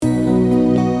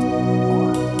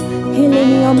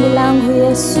ombi langu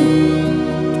Yesu,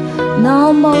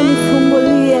 naomba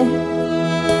unifungulie.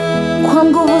 Kwa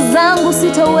nguvu zangu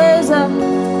sitaweza,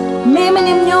 mimi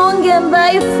ni mnyonge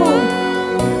dhaifu,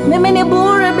 mimi ni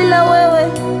bure bila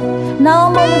wewe.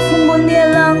 Naomba unifungulie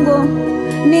lango,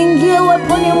 niingie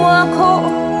uweponi mwako,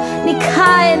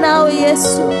 nikae nawe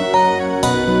Yesu.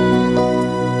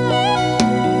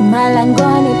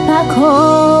 Malangoni pako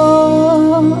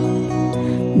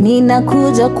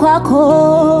ninakuja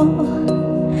kwako,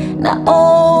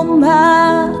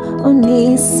 naomba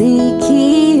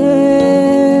unisikie,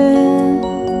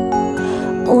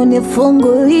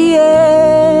 unifungulie,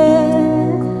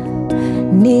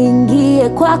 niingie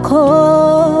kwako,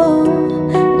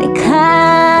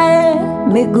 nikae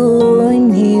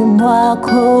miguuni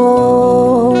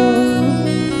mwako,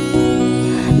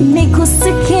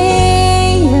 nikusikie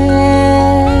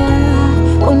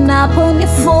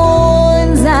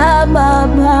unaponifunza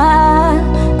Baba,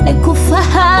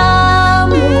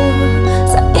 nikufahamu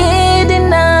zaidi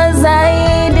na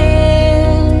zaidi,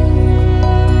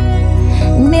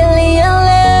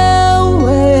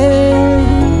 nilielewe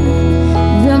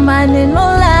vya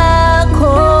maneno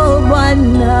lako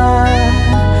Bwana,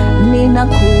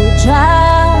 ninakuja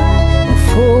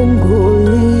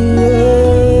nifungulie.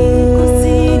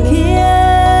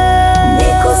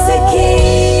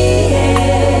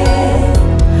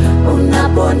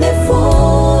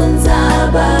 Unaponifunza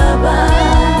Baba,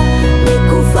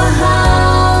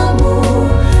 nikufahamu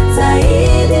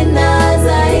zaidi na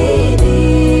zaidi,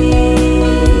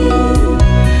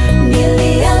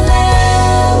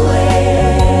 nilielewe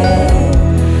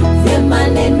vya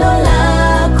maneno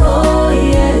lako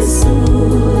Yesu,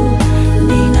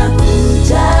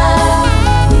 ninakuja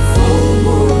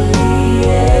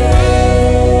nifungulie.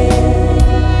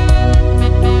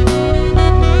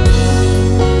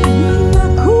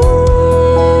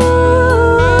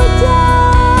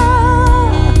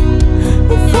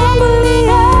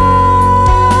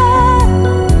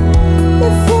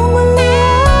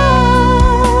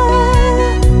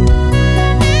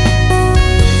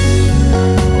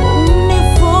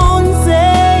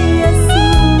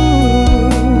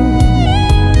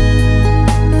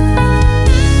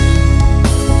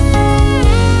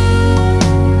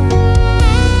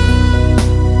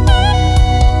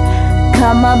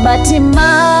 Kama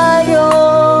Batimayo,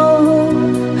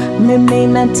 mimi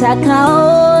nataka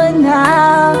ona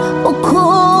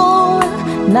ukuu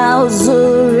na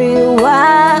uzuri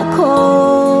wako.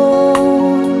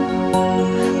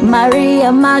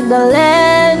 Maria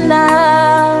Magdalena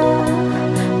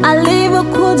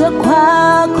alivyokuja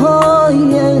kwako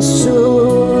Yesu,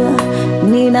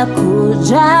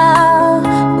 ninakuja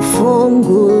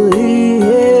ufungulie.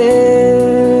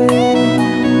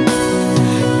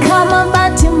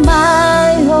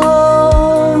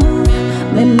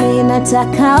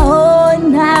 Nataka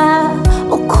ona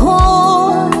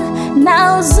ukuu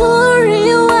na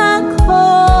uzuri wako.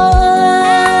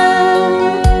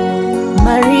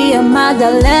 Maria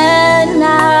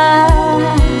Magdalena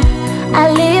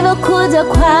alivyokuja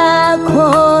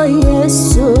kwako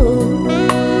Yesu,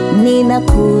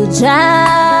 ninakuja